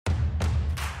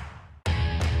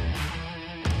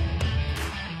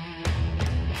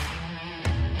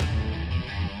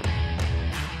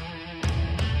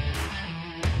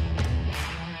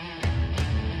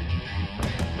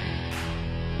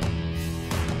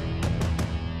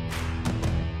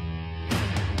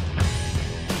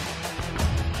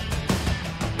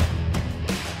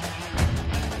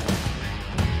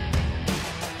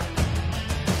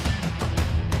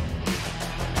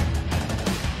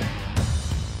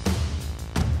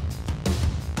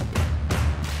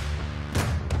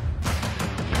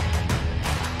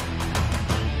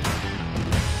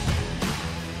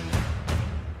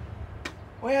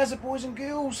How's it, boys and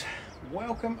girls?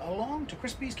 Welcome along to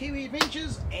Crispy's Kiwi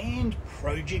Adventures and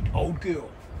Project Old Girl,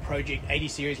 Project 80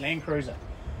 Series Landcruiser.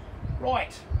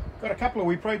 Right, got a couple of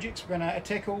wee projects we're going to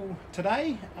tackle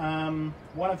today.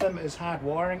 One of them is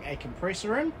hardwiring a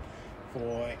compressor in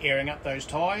for airing up those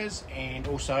tyres and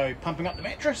also pumping up the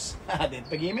mattress, that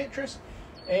big air mattress.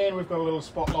 And we've got a little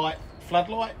spotlight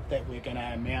floodlight that we're going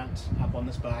to mount up on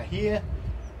this bar here.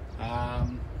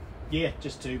 Yeah,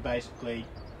 just to basically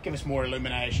give us more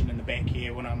illumination in the back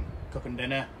here when I'm cooking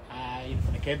dinner, either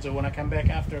for the kids or when I come back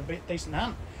after a decent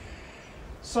hunt.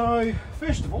 So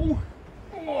first of all,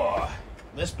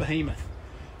 this behemoth.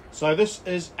 So this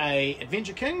is a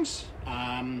Adventure Kings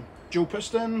dual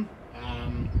piston,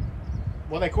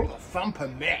 what they call it, the Thumper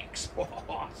Max.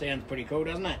 Sounds pretty cool,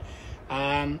 doesn't it?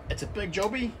 It's a big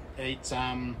jobby. It's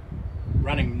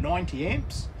running 90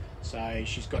 amps. So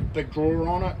she's got a big drawer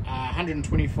on it,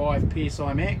 125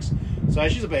 psi max. So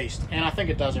she's a beast, and I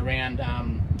think it does around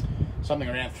something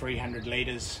around 300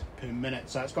 litres per minute.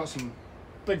 So it's got some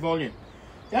big volume.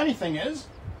 The only thing is,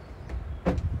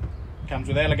 it comes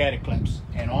with alligator clips,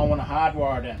 and I want to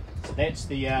hardwire it in. So that's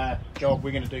the job we're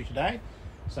going to do today.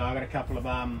 So I've got a couple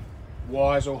of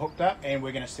wires all hooked up, and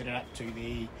we're going to set it up to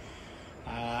the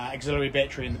auxiliary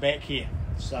battery in the back here.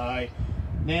 So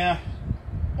now,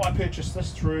 I purchased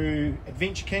this through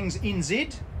Adventure Kings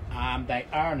NZ. They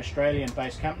are an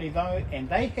Australian-based company though, and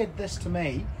they had this to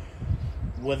me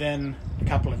within a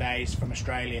couple of days from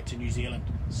Australia to New Zealand.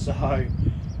 So,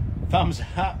 thumbs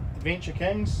up, Adventure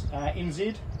Kings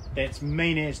NZ. That's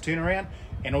mean as turnaround,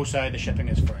 and also the shipping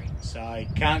is free. So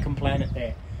can't complain at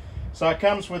that. So it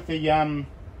comes with the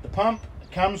pump.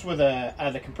 It comes with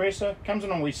the compressor. Comes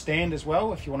in on a wee stand as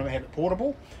well if you want to have it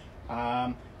portable.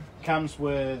 Comes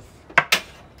with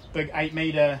big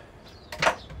 8-meter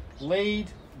lead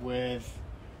with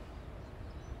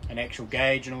an actual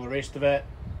gauge and all the rest of it.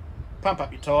 Pump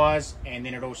up your tyres, and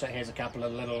then it also has a couple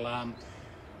of little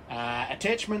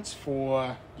attachments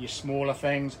for your smaller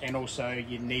things, and also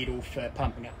your needle for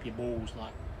pumping up your balls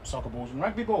like soccer balls and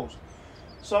rugby balls.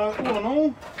 So all in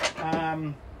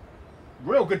all,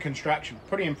 real good construction.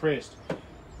 Pretty impressed.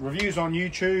 Reviews on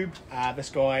YouTube. This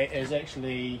guy is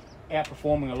actually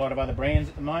outperforming a lot of other brands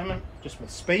at the moment, just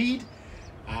with speed.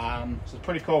 So it's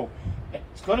pretty cool.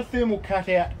 It's got a thermal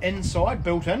cutout inside,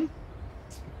 built in,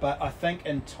 but I think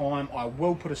in time I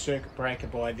will put a circuit breaker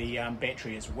by the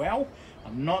battery as well.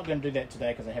 I'm not going to do that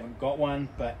today because I haven't got one,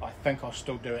 but I think I'll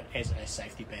still do it as a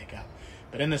safety backup.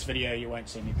 But in this video you won't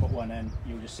see me put one in,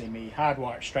 you'll just see me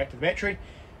hardwire it straight to the battery,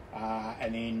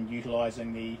 and then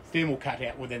utilising the thermal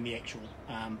cutout within the actual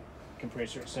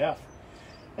compressor itself.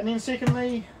 And then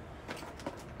secondly,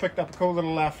 picked up a cool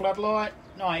little floodlight.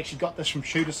 No, I actually got this from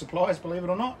Shooter Supplies, believe it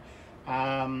or not.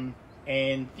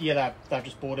 And yeah, they've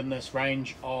just bought in this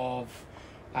range of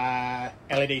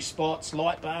LED spots,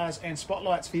 light bars and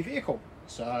spotlights for your vehicle.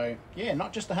 So yeah,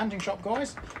 not just a hunting shop,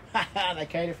 guys. They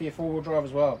cater for your four-wheel drive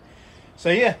as well. So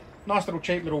yeah, nice little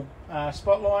cheap little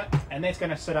spotlight, and that's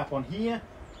going to sit up on here,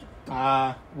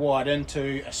 wired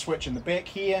into a switch in the back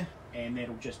here, and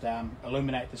that'll just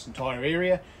illuminate this entire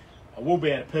area. I will be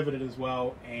able to pivot it as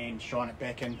well and shine it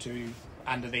back into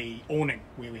under the awning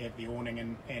where we have the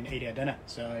awning and eat our dinner.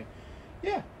 So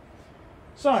yeah,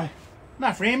 so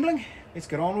enough rambling, let's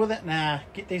get on with it and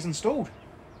get these installed.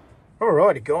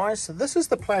 Alrighty guys, so this is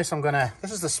the place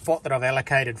this is the spot that I've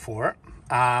allocated for it.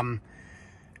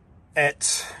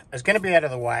 It is going to be out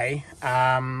of the way.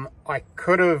 I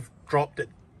could have dropped it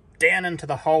down into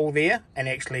the hole there and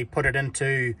actually put it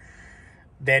into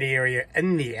that area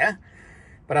in there,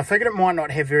 but I figured it might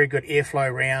not have very good airflow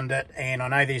around it, and I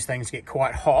know these things get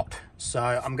quite hot, so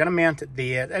I'm going to mount it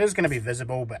there. It is going to be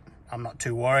visible, but I'm not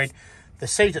too worried. The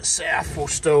seat itself will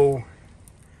still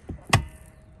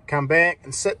come back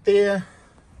and sit there.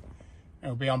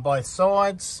 It'll be on both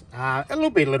sides. It'll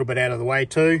be a little bit out of the way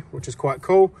too, which is quite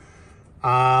cool.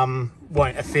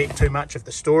 Won't affect too much of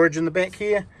the storage in the back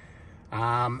here,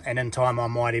 and in time I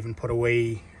might even put a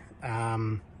wee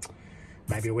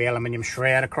maybe a wee aluminium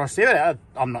shroud across there.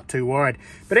 I'm not too worried.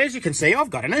 But as you can see, I've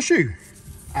got an issue.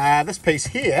 This piece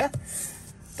here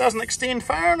doesn't extend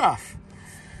far enough.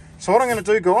 So what I'm going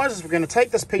to do, guys, is we're going to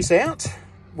take this piece out.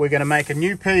 We're going to make a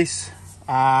new piece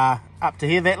up to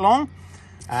here that long.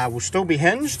 Will still be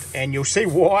hinged, and you'll see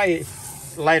why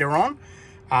later on.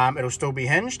 It'll still be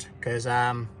hinged because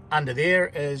under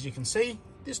there, as you can see,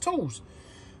 there's tools.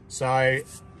 So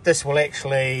this will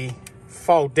actually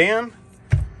fold down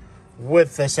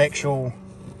with this actual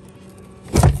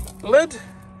lid,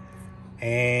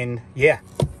 and yeah,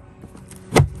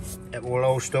 it will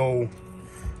all still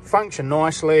function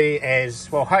nicely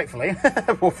as well. Hopefully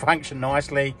it will function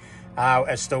nicely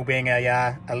as still being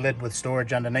a lid with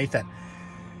storage underneath it.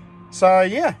 So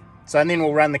yeah, and then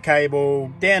we'll run the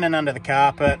cable down and under the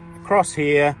carpet, across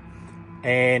here,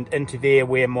 and into there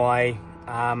where my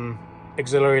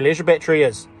auxiliary leisure battery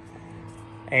is.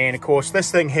 And of course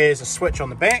this thing has a switch on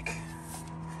the back,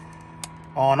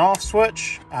 on off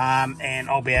switch, and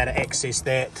I'll be able to access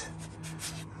that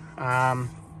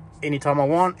anytime I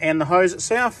want. And the hose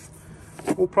itself,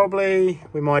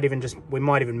 we might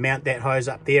even mount that hose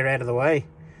up there out of the way.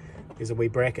 There's a wee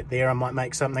bracket there, I might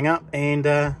make something up and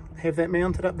have that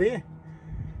mounted up there.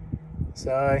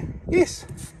 So yes,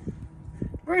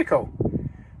 very cool.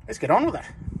 Let's get on with it.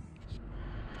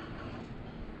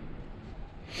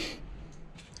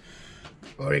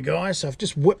 Alright guys, so I've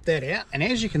just whipped that out, and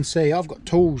as you can see I've got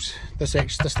tools. This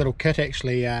little kit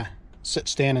actually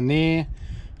sits down in there.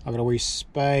 I've got a wee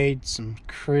spade, some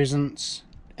crescents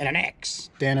and an axe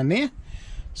down in there.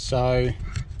 So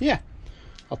yeah,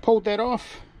 I've pulled that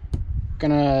off.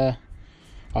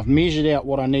 I've measured out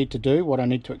what I need to do, what I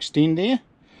need to extend there.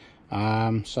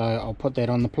 So I'll put that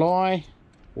on the ply,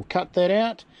 we'll cut that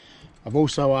out. I've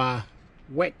also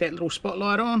whacked that little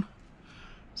spotlight on.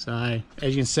 So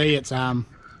as you can see, it's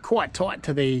quite tight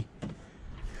to the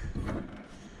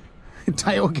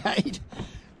tailgate,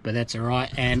 but that's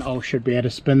alright, and I should be able to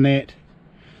spin that.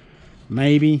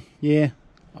 Maybe, yeah,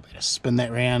 I'll be able to spin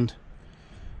that round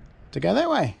to go that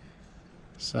way.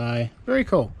 So very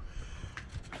cool.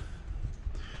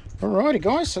 Alrighty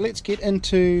guys, so let's get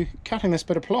into cutting this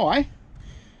bit of ply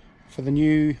for the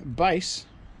new base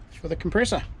for the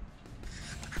compressor.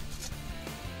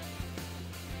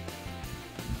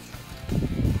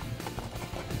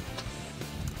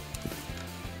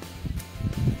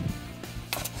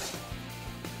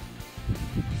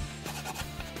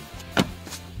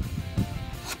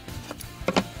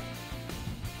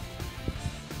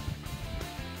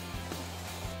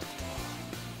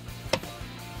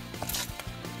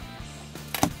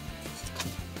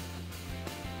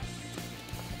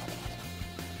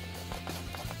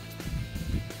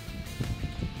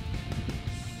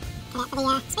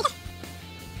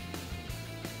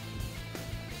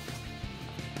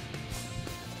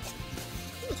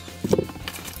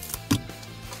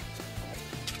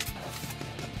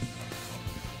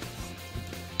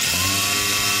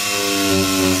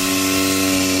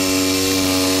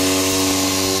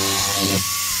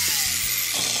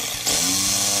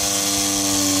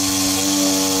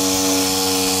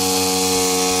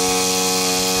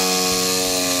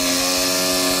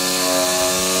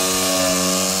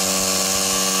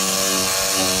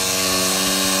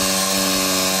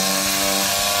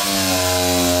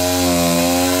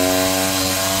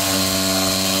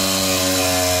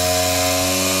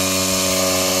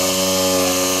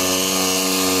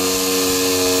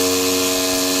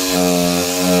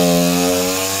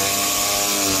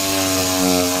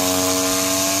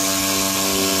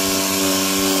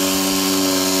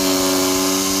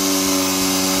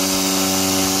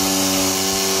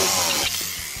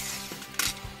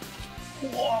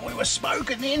 Whoa, we were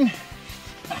smoking then.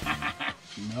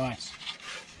 Nice.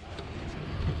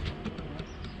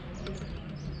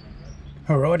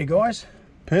 Alrighty guys,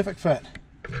 perfect fit,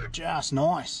 just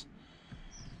nice.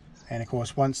 And of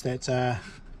course once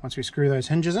we screw those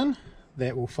hinges in,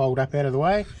 that will fold up out of the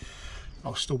way.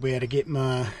 I'll still be able to get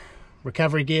my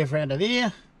recovery gear from under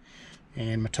there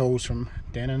and my tools from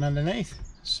down and underneath.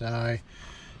 So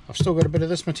I've still got a bit of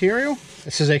this material.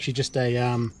 This is actually just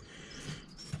a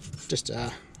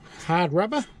hard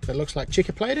rubber that looks like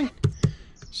checker plating.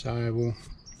 So we'll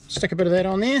stick a bit of that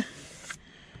on there,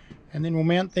 and then we'll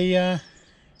mount the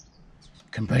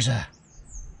compressor.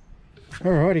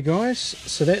 Alrighty guys,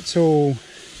 so that's all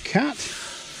cut.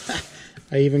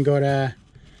 I even got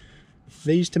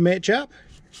these to match up,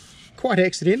 quite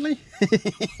accidentally. I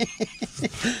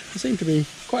seem to be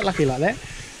quite lucky like that.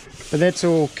 But that's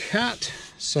all cut,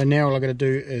 so now all I've got to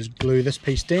do is glue this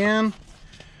piece down.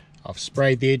 I've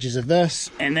sprayed the edges of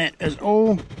this, and that is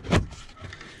all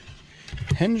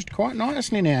hinged quite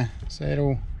nicely now. So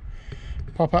it'll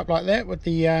pop up like that with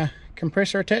the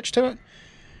compressor attached to it,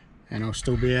 and I'll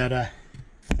still be able to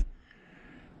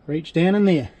reach down in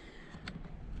there.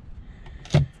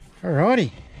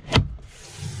 Alrighty,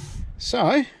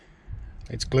 so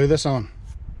let's glue this on.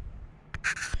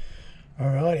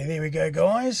 Alrighty, there we go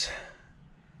guys.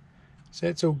 So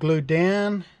that's all glued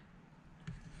down.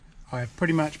 I've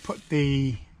pretty much put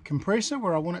the compressor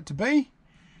where I want it to be,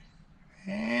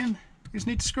 and just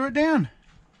need to screw it down.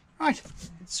 Right,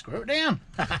 let's screw it down.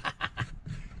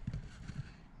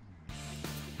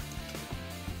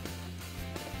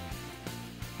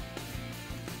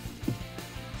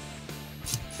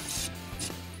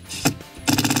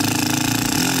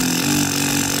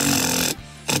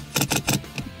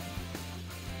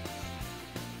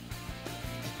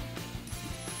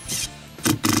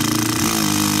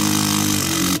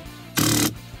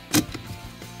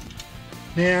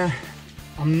 Now,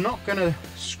 I'm not going to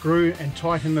screw and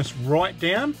tighten this right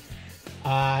down.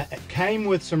 It came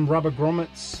with some rubber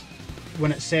grommets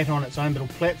when it sat on its own little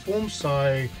platform,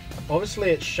 so obviously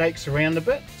it shakes around a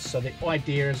bit. So the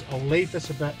idea is I'll leave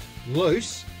this a bit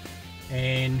loose,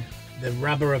 and the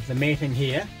rubber of the matting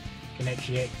here can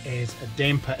actually act as a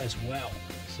damper as well.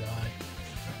 So,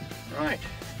 right.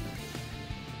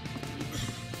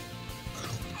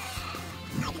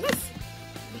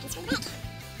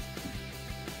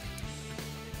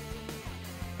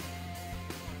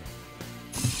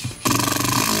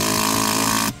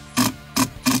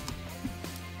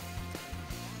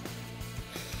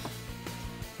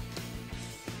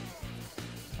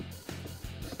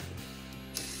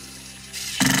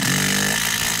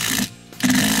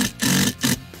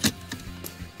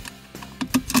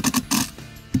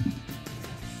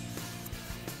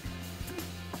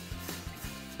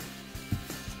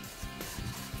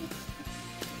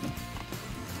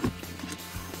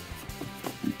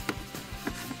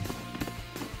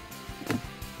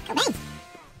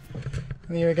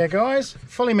 There we go, guys,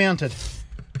 fully mounted.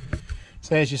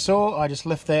 So as you saw, I just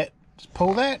lift that, just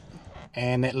pull that,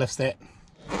 and that lifts that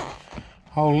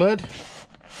whole lid.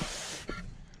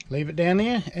 Leave it down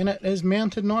there, and it is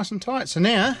mounted nice and tight. So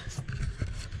now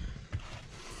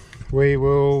we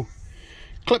will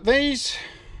clip these,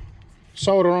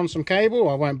 solder on some cable.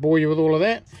 I won't bore you with all of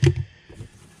that.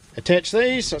 Attach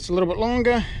these so it's a little bit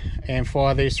longer, and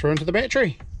fire these through into the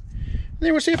battery. And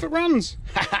then we'll see if it runs.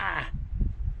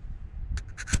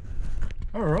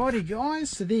 Alrighty guys,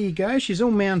 so there you go, she's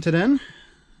all mounted in.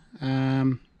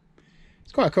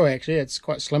 It's quite cool actually, it's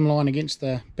quite slimline against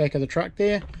the back of the truck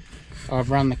there. I've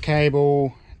run the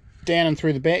cable down and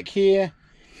through the back here,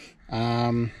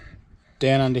 down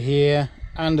under here,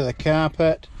 under the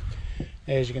carpet.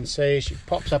 As you can see, she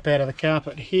pops up out of the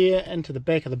carpet here into the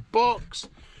back of the box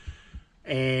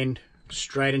and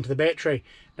straight into the battery.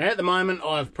 Now at the moment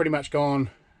I've pretty much gone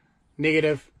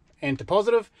negative and to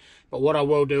positive, but what I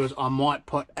will do is I might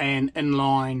put an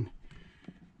inline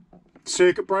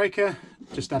circuit breaker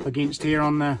just up against here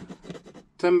on the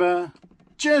timber,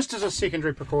 just as a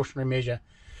secondary precautionary measure.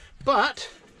 But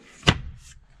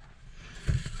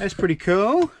that's pretty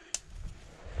cool.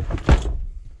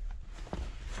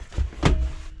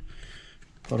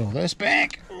 Put all this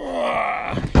back,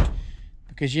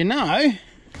 because you know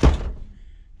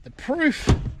the proof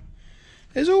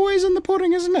is always in the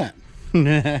pudding, isn't it?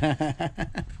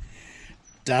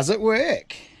 Does it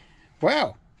work?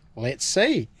 Well, let's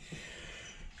see.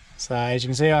 So as you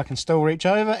can see, I can still reach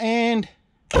over and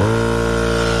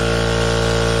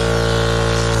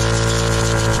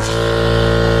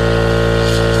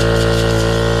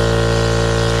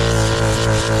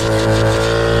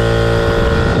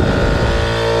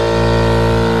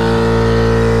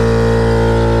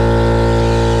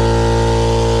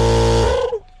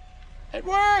it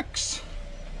works.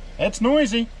 It's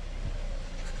noisy.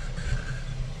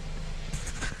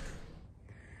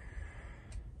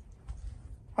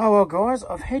 Oh well guys,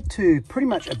 I've had to pretty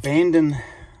much abandon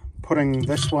putting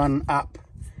this one up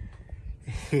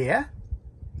here.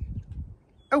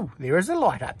 Oh, there is a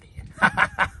light up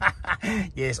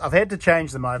there. Yes, I've had to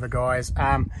change them over, guys.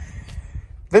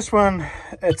 This one,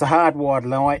 it's a hardwired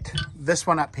light. This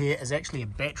one up here is actually a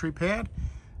battery powered.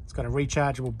 It's got a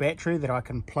rechargeable battery that I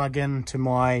can plug into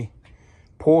my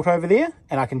port over there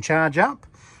and I can charge up.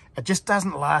 It just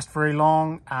doesn't last very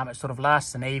long. It sort of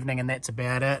lasts an evening and that's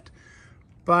about it.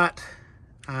 But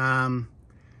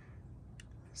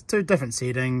it's two different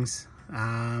settings.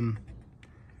 Oh,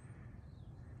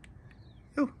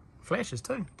 flashes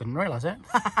too, didn't realise that.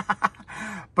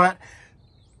 But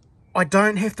I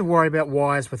don't have to worry about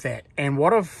wires with that. And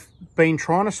what I've been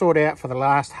trying to sort out for the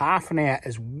last half an hour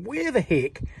is where the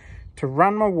heck to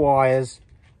run my wires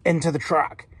into the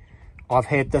truck. I've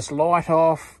had this light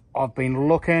off, I've been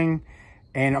looking,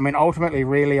 and I mean ultimately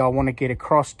really I want to get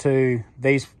across to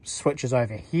these switches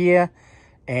over here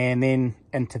and then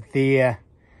into there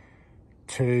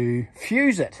to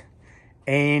fuse it,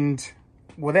 and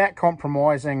without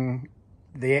compromising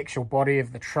the actual body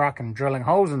of the truck and drilling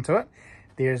holes into it,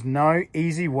 there's no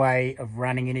easy way of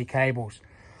running any cables.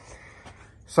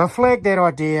 So I flagged that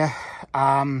idea.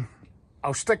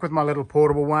 I'll stick with my little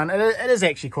portable one. It is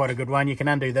actually quite a good one. You can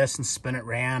undo this and spin it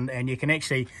round, and you can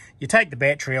actually, you take the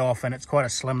battery off and it's quite a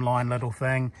slimline little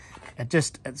thing.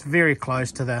 It's very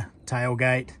close to the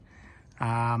tailgate.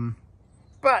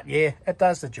 But yeah, it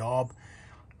does the job.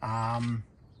 I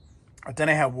don't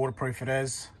know how waterproof it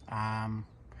is,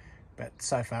 but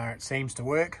so far it seems to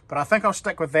work. But I think I'll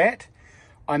stick with that.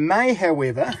 I may,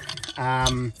 however,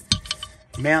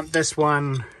 mount this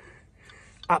one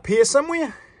up here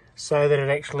somewhere. so that it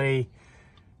actually,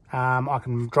 I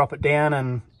can drop it down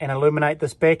and illuminate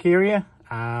this back area.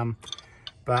 Yeah,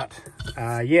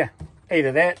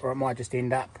 either that or it might just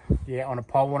end up, yeah, on a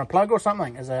pole on a plug or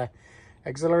something as a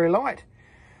auxiliary light.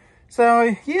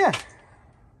 So yeah,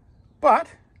 but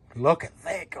look at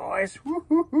that, guys.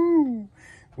 Woo-hoo-hoo.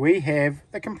 We have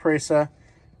the compressor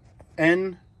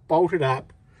in, bolted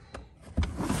up,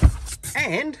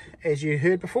 and as you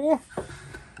heard before,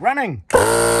 running.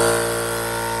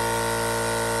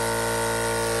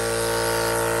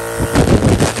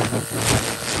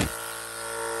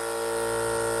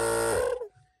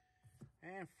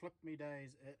 And flip me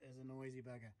days, it is a noisy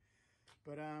bugger.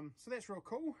 But so that's real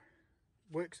cool.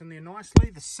 Works in there nicely.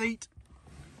 The seat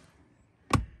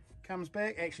comes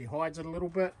back, actually hides it a little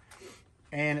bit,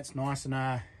 and it's nice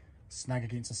and snug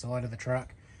against the side of the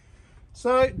truck.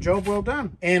 So job well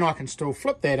done. And I can still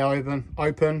flip that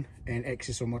open and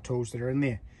access all my tools that are in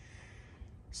there.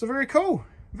 So very cool,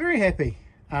 very happy.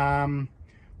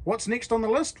 What's next on the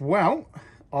list? Well,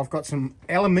 I've got some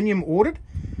aluminium ordered,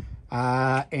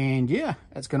 and yeah,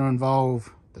 it's going to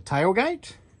involve the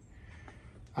tailgate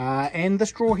and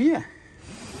this drawer here.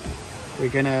 We're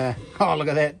gonna, oh look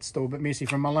at that, it's still a bit messy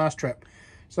from my last trip.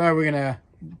 So we're gonna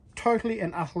totally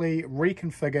and utterly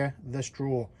reconfigure this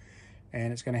drawer,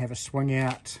 and it's gonna have a swing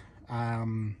out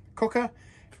cooker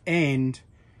and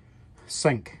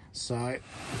sink. So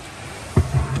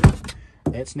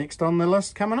that's next on the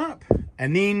list coming up.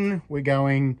 And then we're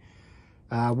going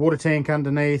water tank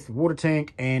underneath, water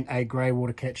tank and a grey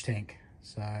water catch tank.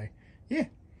 So yeah,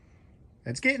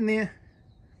 it's getting there.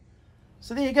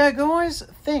 So there you go, guys.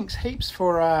 Thanks heaps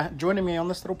for joining me on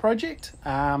this little project.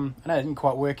 I know it didn't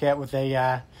quite work out with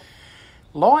the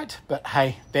light, but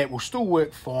hey, that will still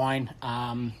work fine.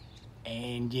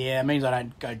 And yeah, it means I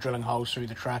don't go drilling holes through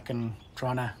the truck and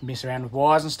trying to mess around with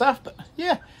wires and stuff. But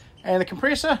yeah, and the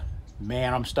compressor,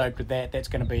 man, I'm stoked with that. That's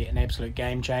going to be an absolute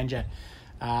game changer.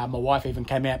 My wife even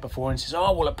came out before and says,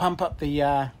 oh, will it pump up the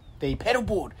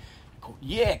paddleboard?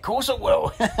 Yeah, of course it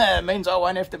will. It means I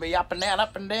won't have to be up and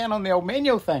down on the old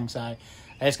manual thing. So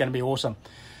that's going to be awesome.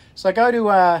 So go to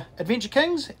Adventure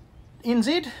Kings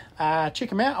NZ, check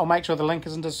them out. I'll make sure the link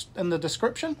is in the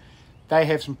description. They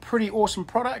have some pretty awesome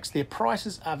products. Their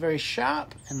prices are very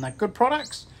sharp and they're good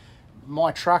products.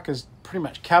 My truck is pretty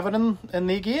much covered in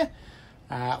their gear.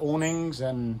 Awnings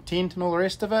and tent and all the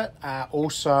rest of it.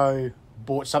 Also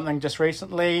bought something just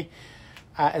recently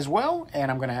as well,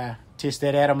 and I'm going to test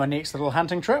that out on my next little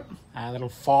hunting trip. A little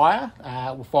fire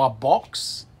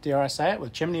box, dare I say it, with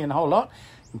a chimney and a whole lot,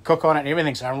 and cook on it and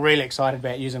everything. So I'm really excited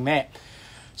about using that.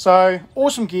 So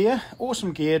awesome gear.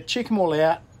 Check them all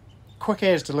out. Quick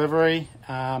as delivery.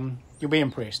 You'll be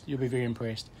impressed. You'll be very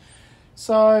impressed.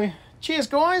 So cheers,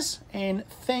 guys, and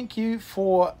thank you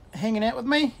for hanging out with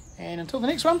me. And until the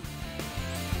next one,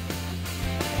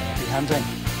 happy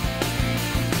hunting.